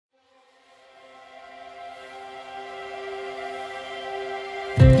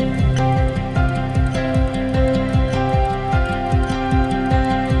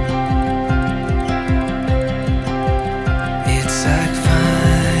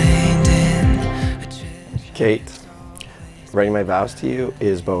Kate, writing my vows to you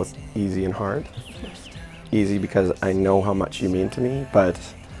is both easy and hard. Easy because I know how much you mean to me, but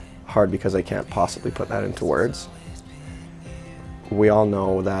hard because I can't possibly put that into words. We all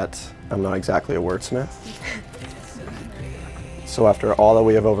know that I'm not exactly a wordsmith. So after all that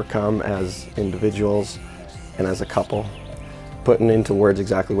we have overcome as individuals and as a couple, putting into words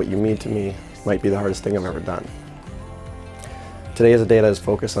exactly what you mean to me might be the hardest thing I've ever done. Today is a day that is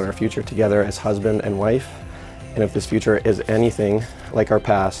focused on our future together as husband and wife, and if this future is anything like our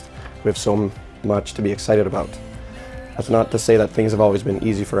past, we have so much to be excited about. That's not to say that things have always been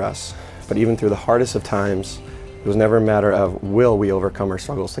easy for us, but even through the hardest of times, it was never a matter of will we overcome our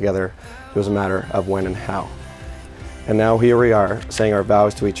struggles together, it was a matter of when and how. And now here we are, saying our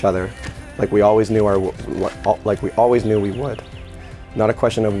vows to each other like we always knew we would. Not a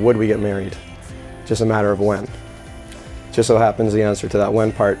question of would we get married, just a matter of when. Just so happens the answer to that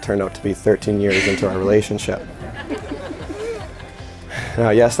when part turned out to be 13 years into our relationship. Now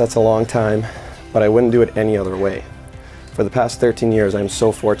yes, that's a long time, but I wouldn't do it any other way. For the past 13 years, I'm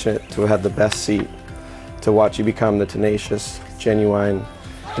so fortunate to have had the best seat to watch you become the tenacious, genuine,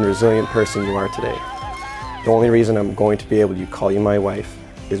 and resilient person you are today. The only reason I'm going to be able to call you my wife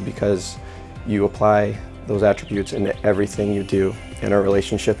is because you apply those attributes into everything you do, and our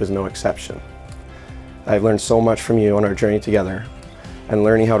relationship is no exception. I've learned so much from you on our journey together, and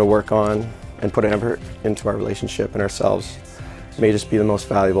learning how to work on and put effort into our relationship and ourselves may just be the most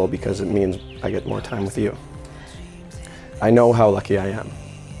valuable because it means I get more time with you. I know how lucky I am.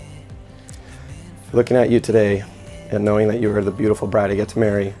 Looking at you today and knowing that you are the beautiful bride I get to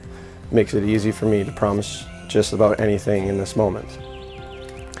marry makes it easy for me to promise just about anything in this moment.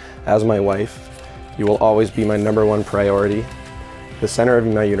 As my wife, you will always be my #1 priority, the center of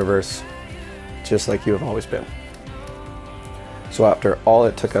my universe, just like you have always been. So after all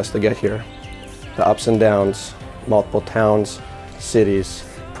it took us to get here, the ups and downs, multiple towns, cities,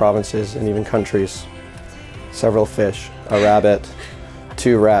 provinces, and even countries, several fish, a rabbit,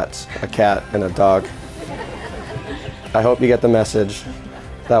 2 rats, a cat, and a dog. I hope you get the message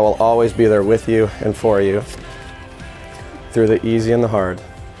that will always be there with you and for you, through the easy and the hard,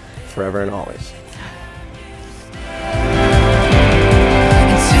 forever and always.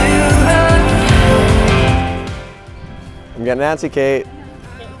 I'm getting antsy, Kate.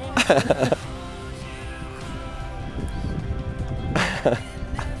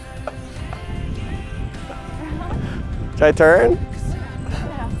 Should I turn?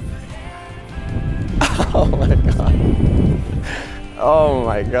 Oh my god. Oh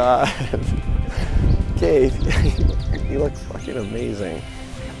my god. Kate, you look fucking amazing.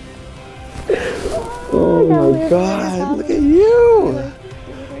 Oh my god, look at you.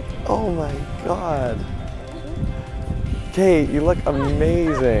 Oh my god. Kate, you look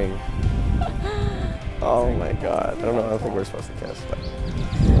amazing. Oh my god. I don't think we're supposed to kiss, but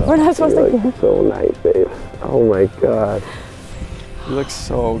we're not supposed to kiss. So nice, babe. Oh my god. You look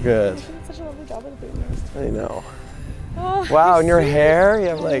so good. You did such a lovely job with the boobies. I know. Oh, wow, and your hair, you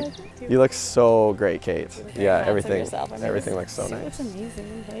have you look so great, Kate. Yeah, everything looks so nice. Looks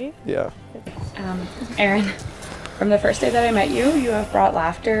amazing, right? Yeah. Aaron, from the first day that I met you, you have brought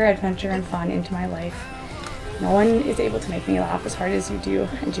laughter, adventure, and fun into my life. No one is able to make me laugh as hard as you do,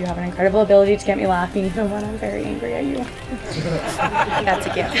 and you have an incredible ability to get me laughing even when I'm very angry at you. That's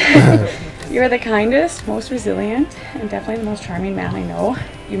a gift. You are the kindest, most resilient, and definitely the most charming man I know.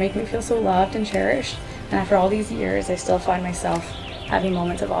 You make me feel so loved and cherished, and after all these years, I still find myself having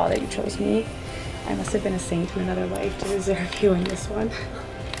moments of awe that you chose me. I must have been a saint in another life to deserve you in this one.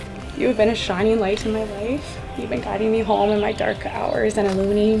 You have been a shining light in my life. You've been guiding me home in my dark hours and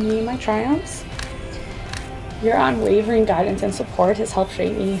illuminating me in my triumphs. Your unwavering guidance and support has helped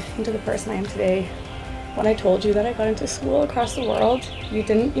shape me into the person I am today. When I told you that I got into school across the world, you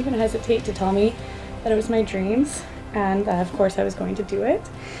didn't even hesitate to tell me that it was my dreams and that of course I was going to do it.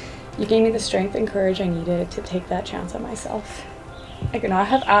 You gave me the strength and courage I needed to take that chance on myself. I could not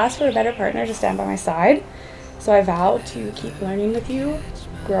have asked for a better partner to stand by my side, so I vowed to keep learning with you,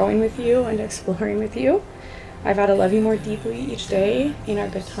 growing with you, and exploring with you. I vow to love you more deeply each day, in our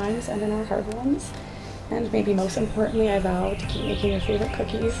good times and in our hard ones. And maybe most importantly, I vow to keep making your favorite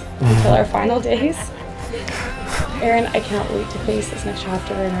cookies until our final days. Aaron, I can't wait to face this next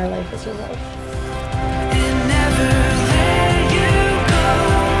chapter in our life as your wife.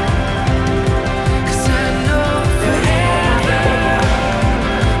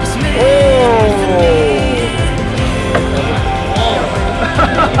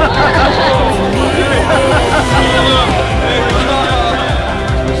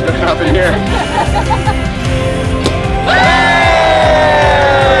 What's gonna happen here?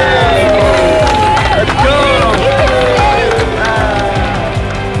 Let's go!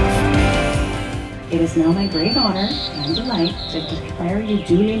 you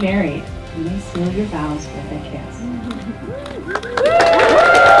duly married, you may seal your vows with a kiss.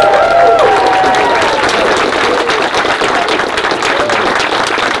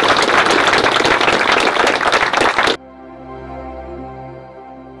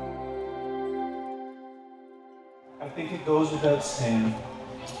 I think it goes without saying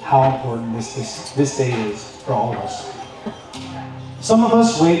how important this day is for all of us. Some of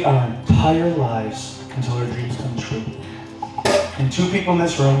us wait our entire lives until our dreams come true. And two people in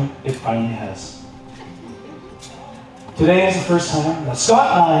this room, it finally has. Today is the first time that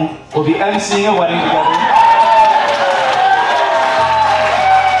Scott and I will be emceeing a wedding together.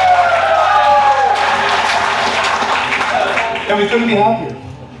 And we couldn't be happier.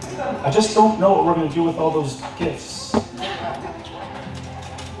 I just don't know what we're going to do with all those gifts.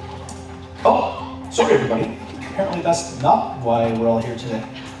 Oh, sorry everybody. Apparently that's not why we're all here today.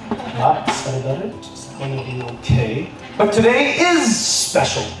 Not excited about it, it's going to be okay. But today is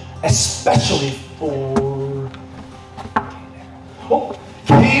special, especially for... Oh,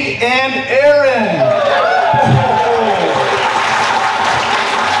 Kate and Aaron!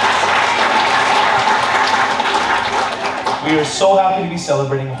 We are so happy to be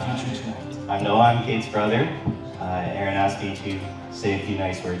celebrating with you two tonight. I know I'm Kate's brother. Aaron asked me to say a few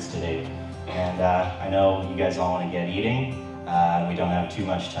nice words today. And I know you guys all want to get eating. We don't have too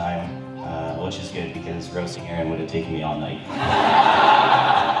much time, which is good because roasting Aaron would have taken me all night.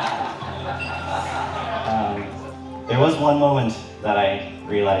 There was one moment that I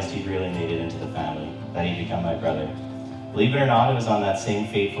realized he'd really made it into the family, that he'd become my brother. Believe it or not, it was on that same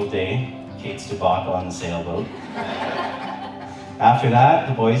fateful day, Kate's debacle on the sailboat. After that,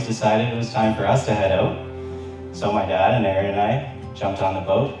 the boys decided it was time for us to head out. So my dad and Aaron and I jumped on the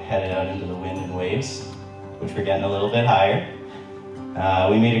boat, headed out into the wind and waves, which were getting a little bit higher.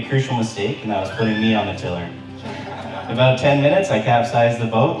 We made a crucial mistake, and that was putting me on the tiller. In about 10 minutes, I capsized the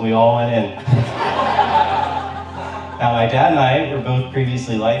boat, and we all went in. Now, my dad and I were both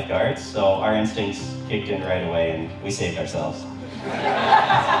previously lifeguards, so our instincts kicked in right away, and we saved ourselves.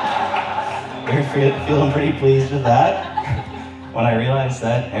 We were feeling pretty pleased with that when I realized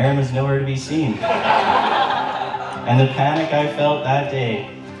that Aaron was nowhere to be seen. And the panic I felt that day,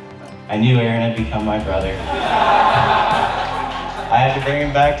 I knew Aaron had become my brother. I had to bring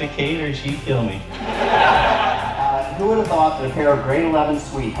him back to Kate or she'd kill me. Who would have thought that a pair of grade 11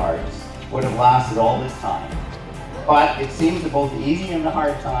 sweethearts would have lasted all this time? But it seems that both the easy and the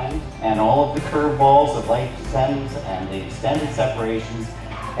hard times, and all of the curveballs that life sends and the extended separations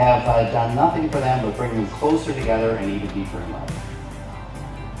have done nothing for them but bring them closer together and even deeper in love.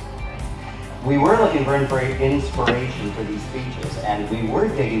 We were looking for inspiration for these speeches, and we were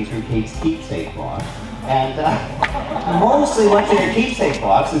digging through Kate's keepsake box. And mostly what's in her keepsake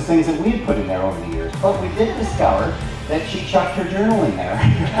box is things that we had put in there over the years. But we did discover that she chucked her journal in there.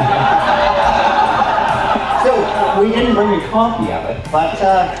 So we didn't bring a copy of it, but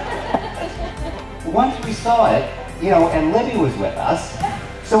once we saw it, and Libby was with us,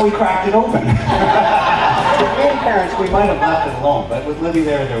 so we cracked it open. With being parents, we might have left it alone, but with Libby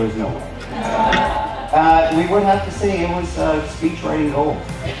there was no way. We would have to say it was speech writing gold.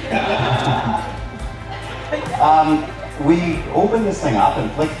 We opened this thing up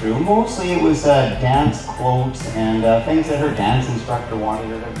and flicked through. Mostly it was dance quotes and things that her dance instructor wanted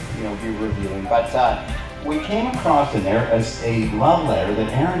her to be reviewing. But we came across in there as a love letter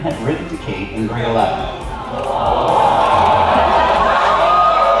that Aaron had written to Kate in grade 11.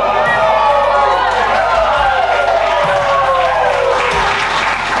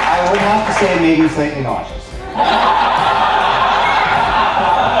 I would have to say it made me slightly nauseous.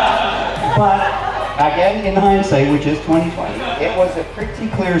 But again, in hindsight, which is 2020, it was a pretty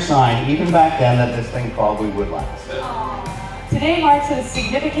clear sign, even back then, that this thing probably would last. Today marks a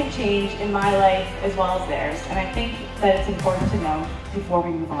significant change in my life as well as theirs, and I think that it's important to know before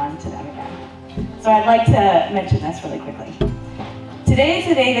we move on to them again. So I'd like to mention this really quickly. Today is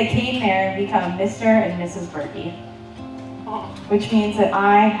the day that Kate and Aaron become Mr. and Mrs. Berkey, which means that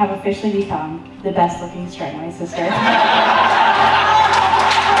I have officially become the best looking Strangway sister.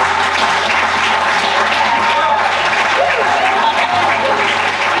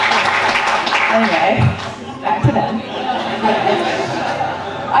 Anyway, back to them.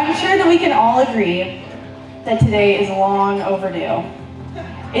 I'm sure that we can all agree that today is long overdue.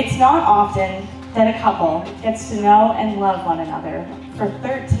 It's not often that a couple gets to know and love one another for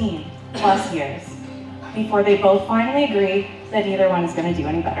 13 plus years before they both finally agree that neither one is going to do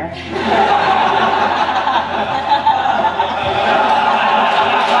any better.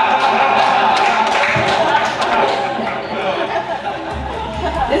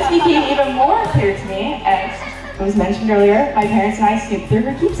 This became even more clear to me as it was was mentioned earlier, my parents and I snooped through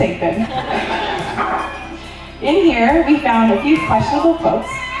her keepsake bin. In here, we found a few questionable quotes,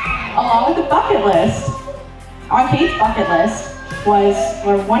 along with a bucket list. On Kate's bucket list was,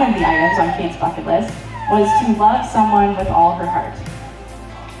 or one of the items on Kate's bucket list, was to love someone with all her heart.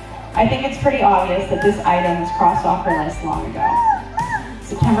 I think it's pretty obvious that this item was crossed off her list long ago.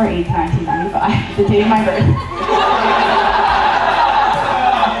 September 8th, 1995, the day of my birth.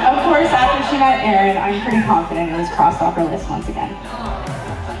 Of course, after she met Aaron, I'm pretty confident it was crossed off her list once again.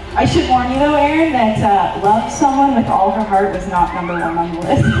 I should warn you though, Aaron, that love someone with all her heart was not #1 on the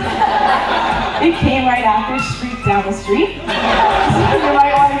list. It came right after Street Down the Street. So you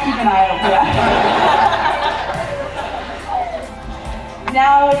might want to keep an eye out for that.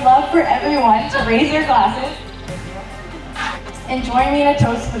 Now I would love for everyone to raise their glasses and join me in a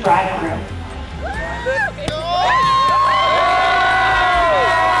toast to the bride and groom.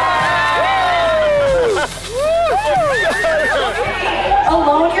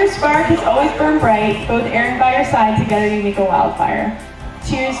 Alone your spark has always burned bright, both Aaron by your side, together you make a wildfire.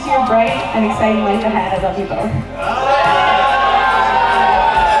 Cheers to your bright and exciting life ahead. I love you both.